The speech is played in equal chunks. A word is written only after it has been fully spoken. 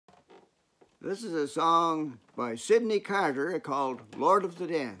This is a song by Sidney called Lord of the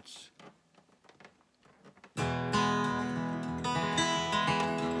Dance. I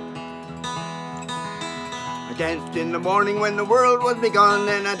danced in the morning when the world was begun,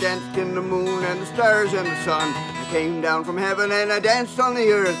 and I danced in the moon and the stars and the sun. I came down from heaven and I danced on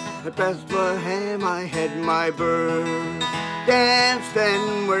the earth. At Bethlehem I had my birth. Dance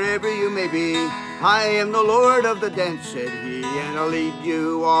then wherever you may be, I am the Lord of the dance, said he, and I'll lead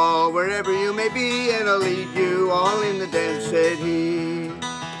you all wherever you may be, and I'll lead you all in the dance, said he.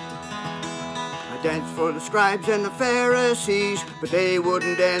 I danced for the scribes and the Pharisees, but they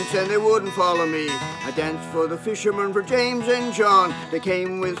wouldn't dance and they wouldn't follow me. I danced for the fishermen, for James and John. They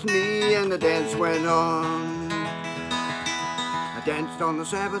came with me and the dance went on. I danced on the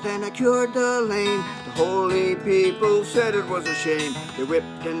Sabbath and I cured the lame. The holy people said it was a shame. They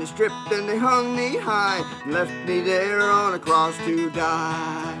whipped and they stripped and they hung me high and left me there on a cross to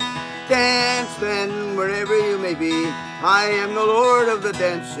die. Dance then wherever you may be, I am the Lord of the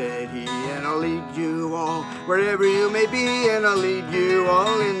dance, said he, and I'll lead you all wherever you may be, and I'll lead you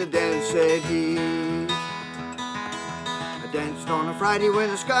all in the dance, said he. I danced on a Friday when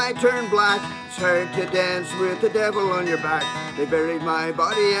the sky turned black. It's hard to dance with the devil on your back. They buried my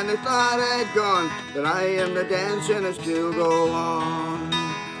body and they thought I'd gone, but I am the dance and I still go on.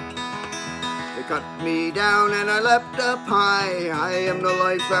 They cut me down and I leapt up high. I am the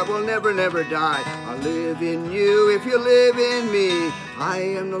life that will never, never die. I'll live in you if you live in me. I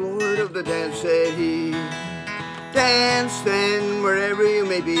am the Lord of the dance, said he. Dance then wherever you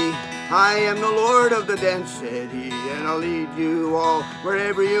may be, I am the Lord of the dance, said he, and I'll lead you all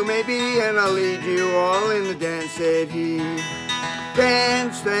wherever you may be, and I'll lead you all in the dance, said he.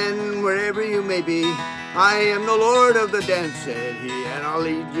 Dance then wherever you may be, I am the Lord of the dance, said he, and I'll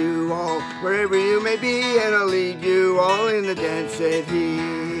lead you all wherever you may be, and I'll lead you all in the dance, said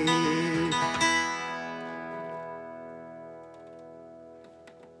he.